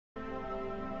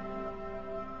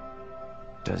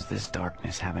Does this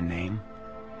darkness have a name?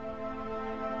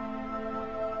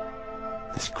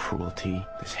 This cruelty,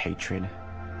 this hatred?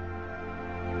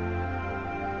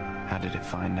 How did it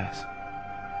find us?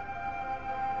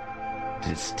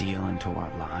 Did it steal into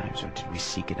our lives, or did we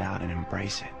seek it out and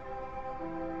embrace it?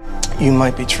 You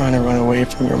might be trying to run away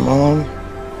from your mom,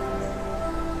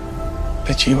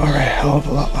 but you are a hell of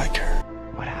a lot like her.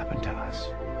 What happened to us?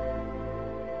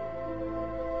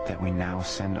 That we now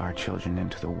send our children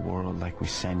into the world like we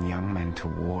send young men to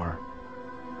war,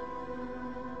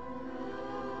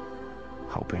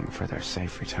 hoping for their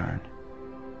safe return,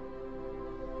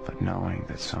 but knowing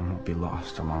that some will be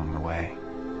lost along the way.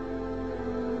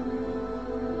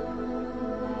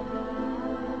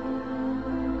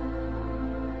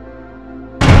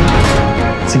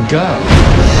 To go.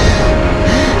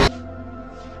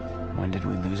 When did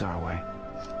we lose our way?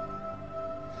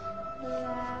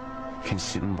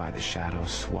 Consumed by the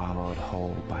shadows, swallowed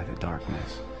whole by the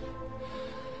darkness.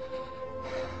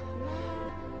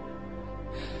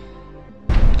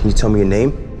 Can you tell me your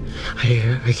name?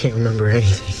 I can't remember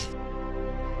anything.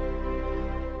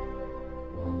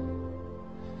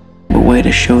 A way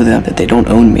to show them that they don't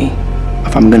own me.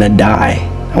 If I'm gonna die,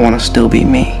 I want to still be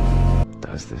me.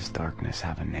 Does this darkness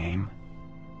have a name?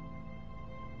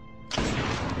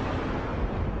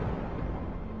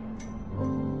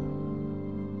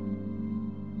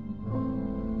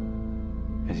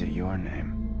 Is it your name?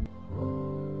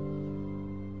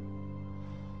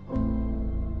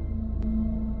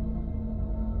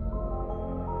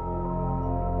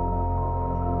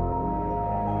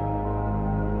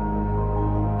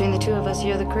 Between the two of us,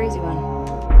 you're the crazy one.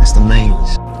 It's the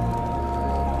names.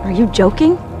 Are you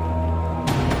joking?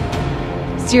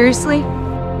 Seriously?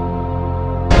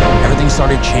 Everything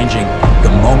started changing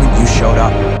the moment you showed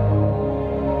up.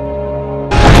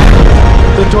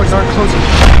 The doors aren't closing.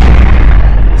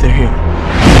 They're here.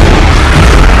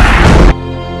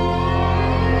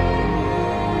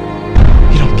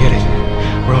 You don't get it.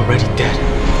 We're already dead.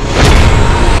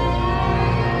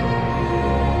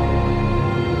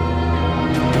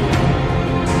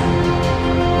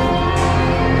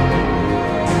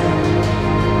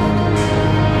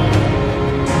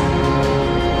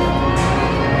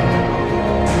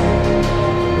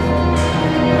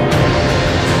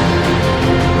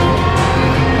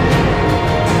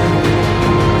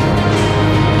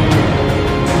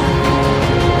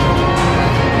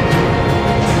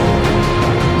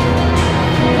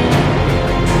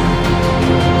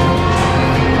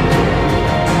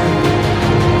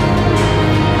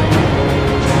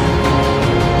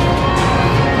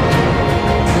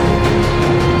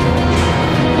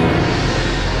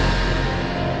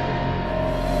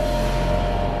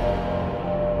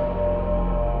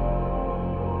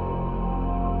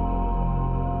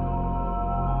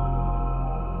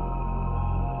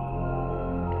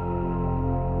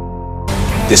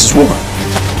 This is war.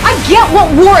 I get what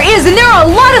war is, and there are a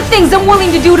lot of things I'm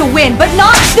willing to do to win, but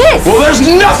not this! Well, there's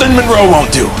nothing Monroe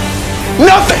won't do.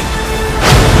 Nothing!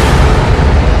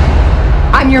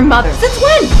 I'm your mother. Since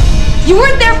when? You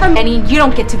weren't there for many, you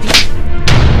don't get to be.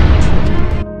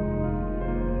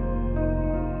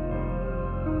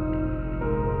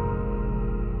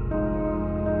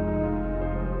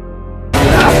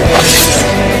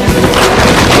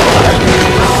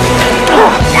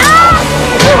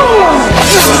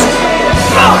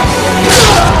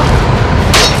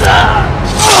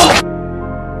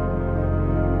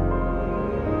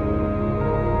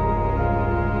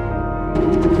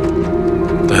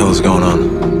 What the hell is going on?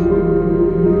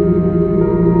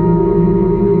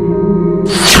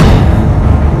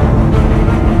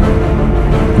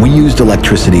 We used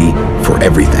electricity for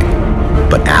everything,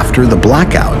 but after the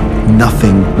blackout,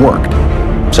 nothing worked.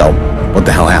 So, what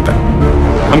the hell happened?